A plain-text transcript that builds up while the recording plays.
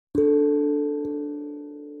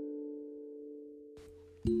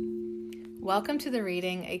Welcome to the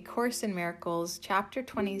reading, A Course in Miracles, Chapter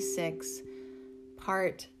 26,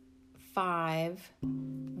 Part 5,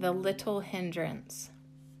 The Little Hindrance.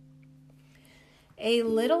 A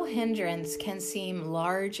little hindrance can seem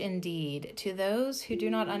large indeed to those who do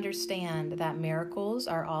not understand that miracles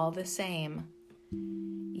are all the same.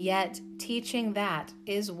 Yet teaching that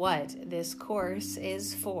is what this course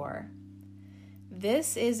is for.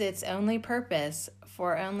 This is its only purpose,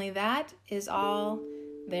 for only that is all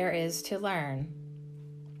there is to learn,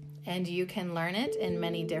 and you can learn it in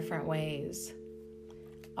many different ways.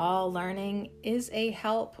 All learning is a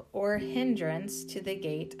help or hindrance to the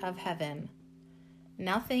gate of heaven.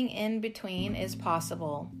 Nothing in between is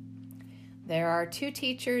possible. There are two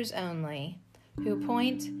teachers only, who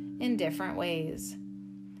point in different ways,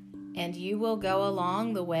 and you will go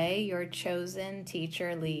along the way your chosen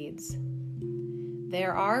teacher leads.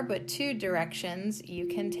 There are but two directions you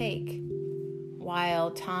can take, while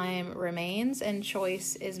time remains and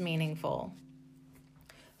choice is meaningful.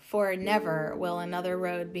 For never will another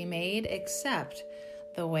road be made except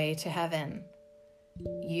the way to heaven.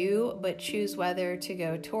 You but choose whether to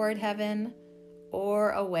go toward heaven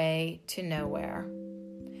or away to nowhere.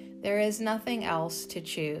 There is nothing else to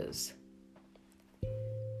choose.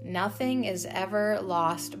 Nothing is ever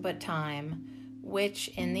lost but time, which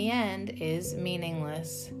in the end is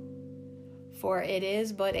meaningless. For it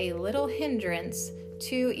is but a little hindrance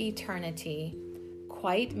to eternity,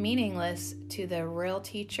 quite meaningless to the real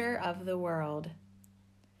teacher of the world.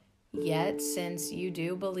 Yet, since you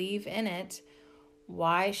do believe in it,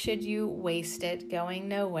 why should you waste it going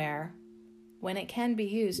nowhere, when it can be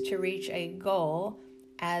used to reach a goal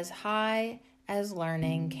as high as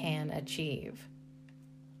learning can achieve?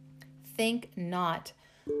 Think not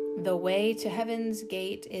the way to heaven's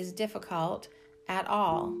gate is difficult at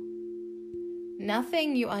all.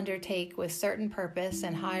 Nothing you undertake with certain purpose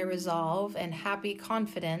and high resolve and happy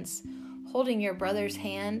confidence, holding your brother's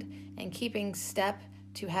hand and keeping step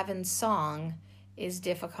to heaven's song, is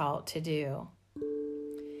difficult to do.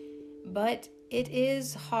 But it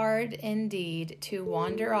is hard indeed to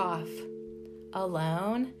wander off,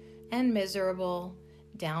 alone and miserable,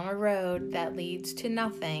 down a road that leads to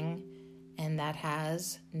nothing and that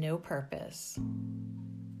has no purpose.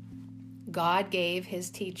 God gave his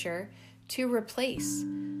teacher to replace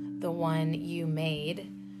the one you made,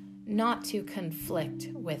 not to conflict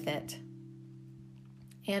with it.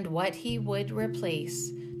 And what he would replace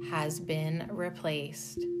has been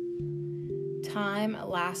replaced. Time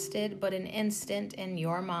lasted but an instant in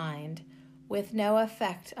your mind, with no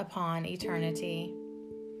effect upon eternity.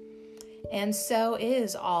 And so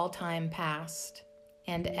is all time past,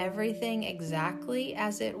 and everything exactly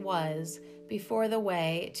as it was before the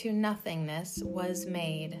way to nothingness was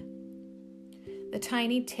made. The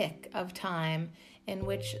tiny tick of time in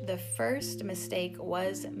which the first mistake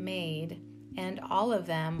was made, and all of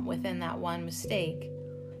them within that one mistake,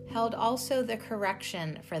 held also the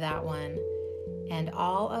correction for that one, and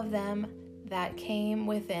all of them that came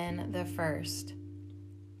within the first.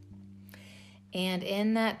 And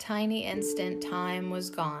in that tiny instant time was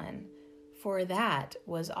gone, for that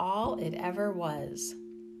was all it ever was.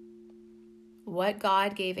 What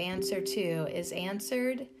God gave answer to is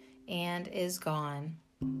answered and is gone.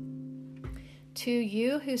 To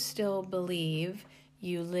you who still believe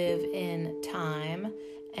you live in time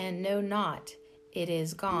and know not it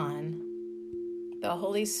is gone, the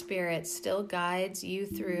Holy Spirit still guides you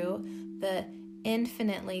through the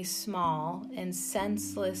infinitely small and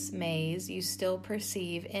senseless maze you still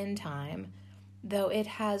perceive in time, though it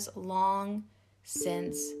has long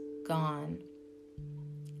since gone.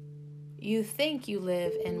 You think you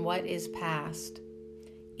live in what is past.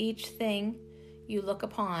 Each thing you look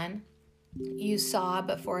upon, you saw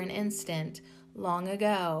but for an instant, long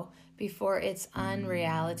ago, before its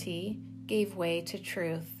unreality gave way to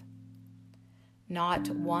truth. Not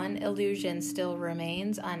one illusion still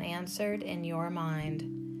remains unanswered in your mind.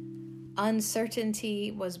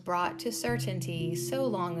 Uncertainty was brought to certainty so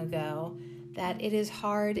long ago that it is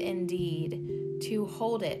hard indeed to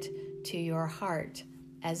hold it to your heart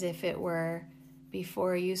as if it were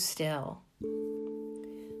before you still.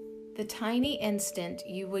 The tiny instant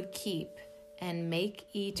you would keep and make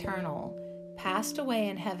eternal passed away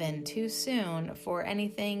in heaven too soon for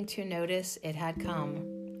anything to notice it had come.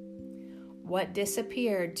 What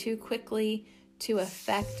disappeared too quickly to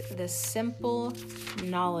affect the simple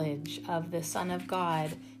knowledge of the Son of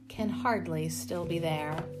God can hardly still be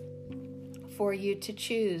there for you to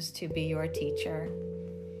choose to be your teacher.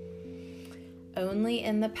 Only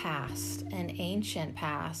in the past, an ancient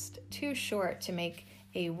past, too short to make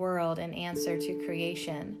a world an answer to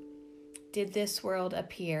creation, did this world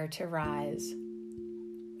appear to rise.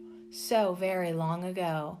 So very long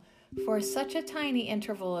ago, for such a tiny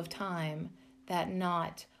interval of time that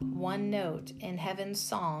not one note in heaven's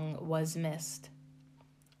song was missed.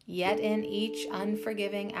 Yet in each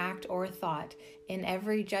unforgiving act or thought, in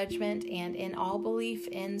every judgment and in all belief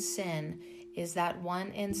in sin, is that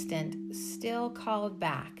one instant still called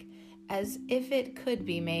back, as if it could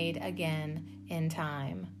be made again in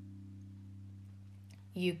time.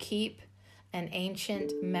 You keep an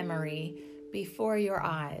ancient memory before your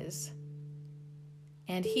eyes,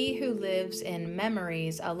 and he who lives in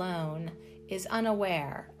memories alone is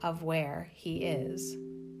unaware of where he is.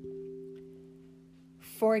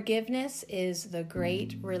 Forgiveness is the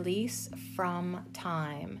great release from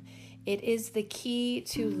time. It is the key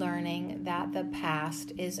to learning that the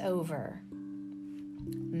past is over.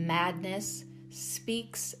 Madness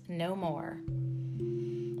speaks no more.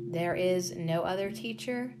 There is no other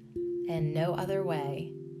teacher and no other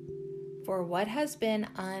way. For what has been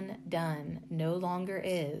undone no longer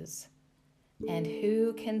is, and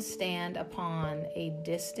who can stand upon a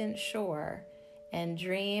distant shore and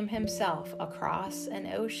dream himself across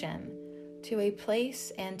an ocean to a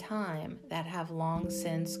place and time that have long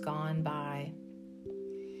since gone by?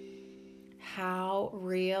 How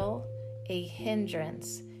real a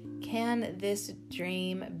hindrance can this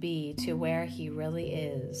dream be to where he really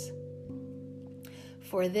is?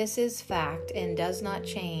 For this is fact and does not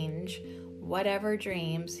change whatever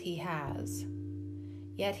dreams he has.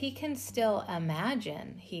 Yet he can still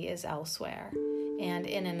imagine he is elsewhere and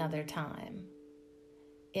in another time.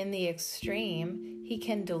 In the extreme, he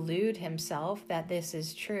can delude himself that this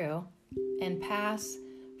is true and pass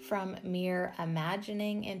from mere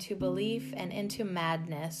imagining into belief and into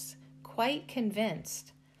madness, quite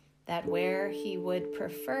convinced that where he would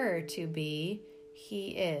prefer to be, he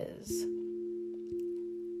is.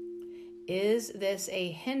 Is this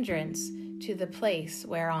a hindrance to the place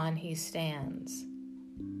whereon he stands?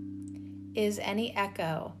 Is any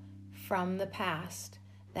echo from the past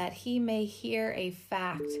that he may hear a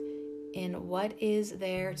fact in what is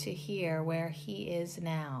there to hear where he is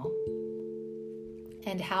now?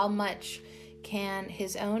 And how much can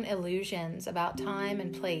his own illusions about time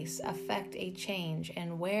and place affect a change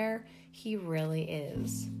in where he really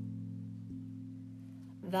is?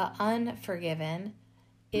 The unforgiven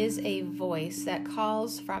is a voice that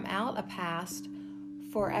calls from out a past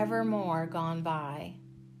forevermore gone by.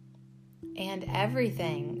 And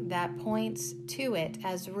everything that points to it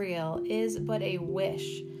as real is but a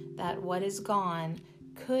wish that what is gone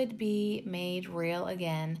could be made real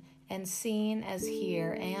again and seen as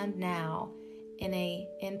here and now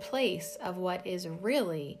in place of what is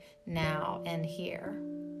really now and here.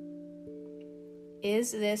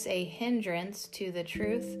 Is this a hindrance to the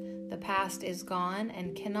truth? The past is gone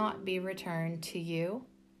and cannot be returned to you?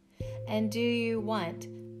 And do you want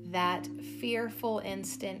that fearful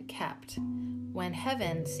instant kept, when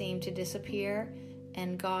heaven seemed to disappear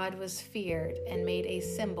and God was feared and made a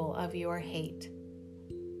symbol of your hate?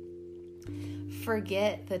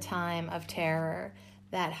 Forget the time of terror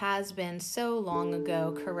that has been so long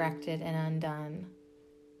ago corrected and undone.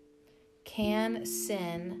 Can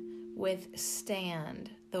sin withstand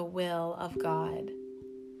the will of God?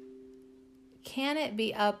 Can it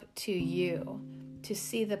be up to you to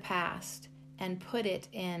see the past and put it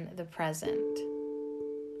in the present?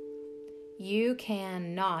 You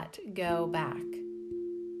cannot go back.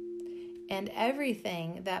 And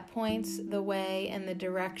everything that points the way in the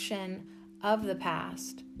direction of the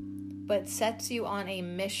past, but sets you on a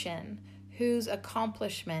mission whose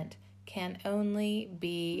accomplishment can only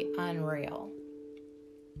be unreal.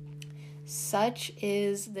 Such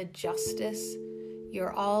is the justice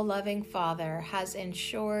your all-loving Father has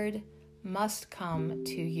ensured must come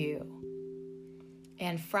to you.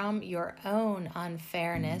 And from your own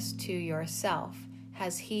unfairness to yourself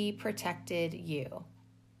has He protected you.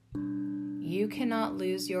 You cannot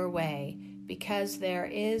lose your way because there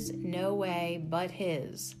is no way but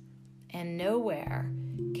His, and nowhere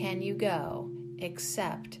can you go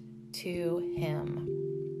except to Him.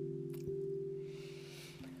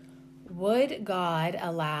 Would God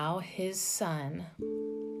allow His Son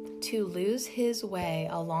to lose His way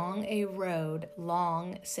along a road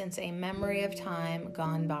long since a memory of time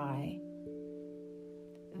gone by?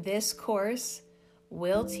 This course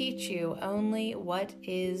will teach you only what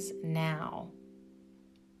is now.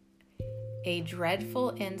 A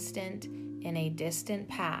dreadful instant in a distant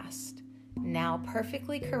past, now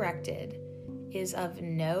perfectly corrected, is of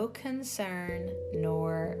no concern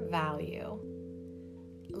nor value.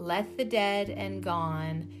 Let the dead and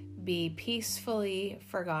gone be peacefully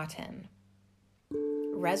forgotten.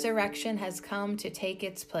 resurrection has come to take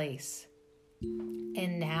its place.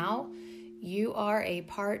 And now you are a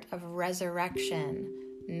part of resurrection,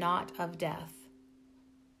 not of death.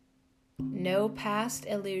 No past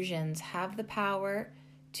illusions have the power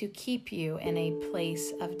to keep you in a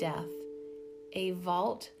place of death, a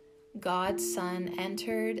vault God's Son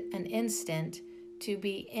entered an instant to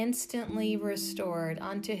be instantly restored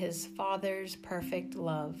unto his Father's perfect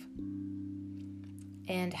love.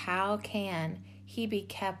 And how can he be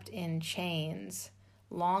kept in chains,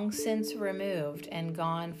 long since removed and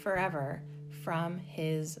gone forever from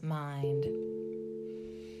his mind?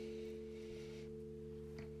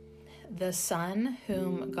 The Son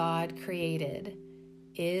whom God created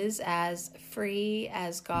is as free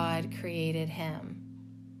as God created him.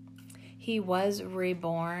 He was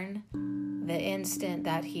reborn the instant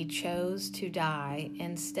that he chose to die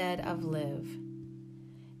instead of live.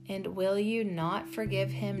 And will you not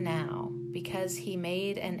forgive him now because he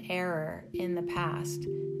made an error in the past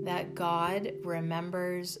that God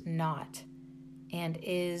remembers not and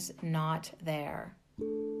is not there?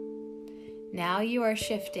 Now you are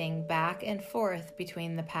shifting back and forth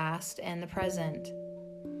between the past and the present.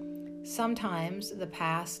 Sometimes the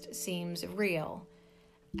past seems real,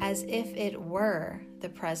 as if it were the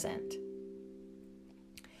present.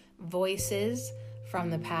 Voices from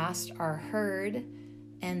the past are heard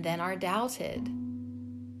and then are doubted.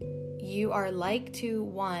 You are like to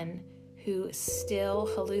one who still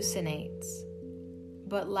hallucinates,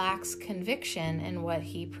 but lacks conviction in what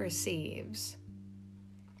he perceives.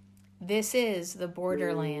 This is the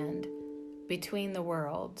borderland between the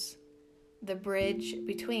worlds, the bridge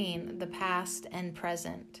between the past and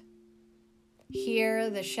present. Here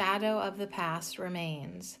the shadow of the past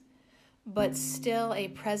remains, but still a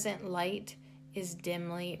present light is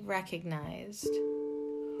dimly recognized.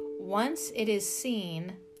 Once it is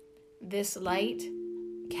seen, this light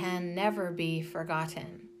can never be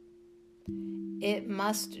forgotten. It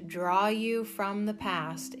must draw you from the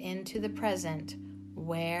past into the present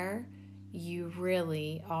where you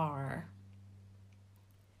really are.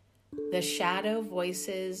 The shadow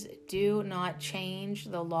voices do not change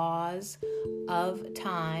the laws of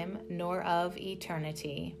time nor of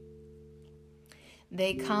eternity.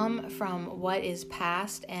 They come from what is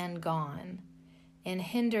past and gone, and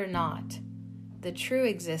hinder not the true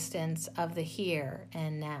existence of the here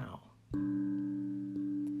and now.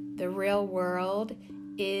 The real world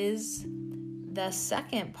is the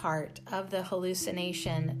second part of the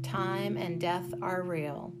hallucination. Time and death are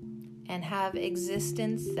real and have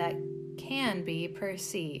existence that can be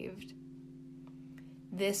perceived.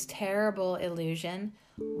 This terrible illusion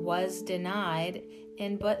was denied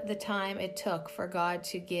in but the time it took for God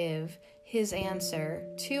to give his answer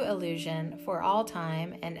to illusion for all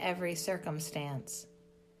time and every circumstance.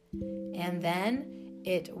 And then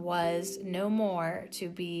it was no more to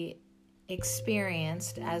be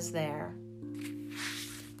experienced as there.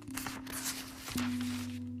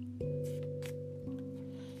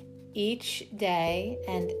 Each day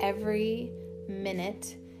and every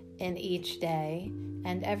minute in each day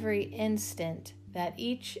and every instant that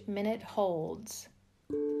each minute holds,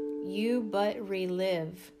 you but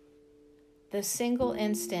relive the single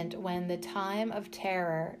instant when the time of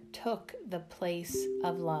terror took the place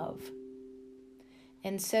of love.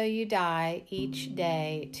 And so you die each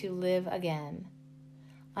day to live again,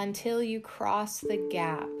 until you cross the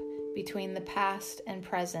gap between the past and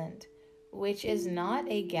present, which is not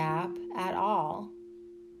a gap at all.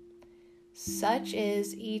 Such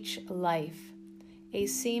is each life, a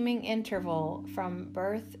seeming interval from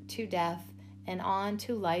birth to death and on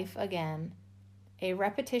to life again, a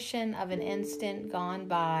repetition of an instant gone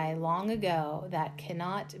by long ago that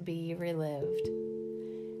cannot be relived.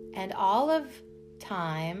 And all of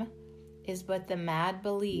time is but the mad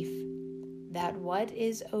belief that what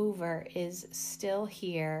is over is still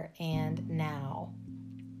here and now.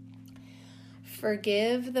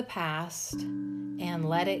 Forgive the past and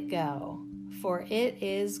let it go, for it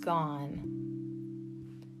is gone.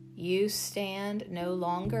 You stand no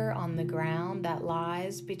longer on the ground that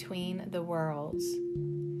lies between the worlds.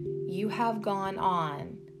 You have gone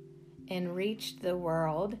on and reached the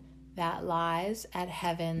world that lies at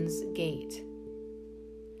heaven's gate.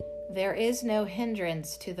 There is no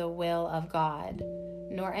hindrance to the will of God,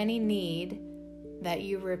 nor any need that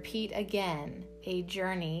you repeat again a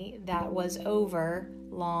journey that was over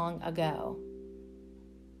long ago.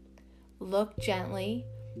 Look gently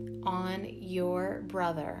on your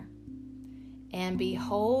brother and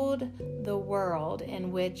behold the world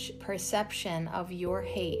in which perception of your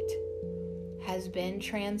hate has been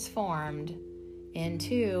transformed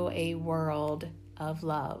into a world of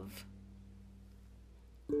love.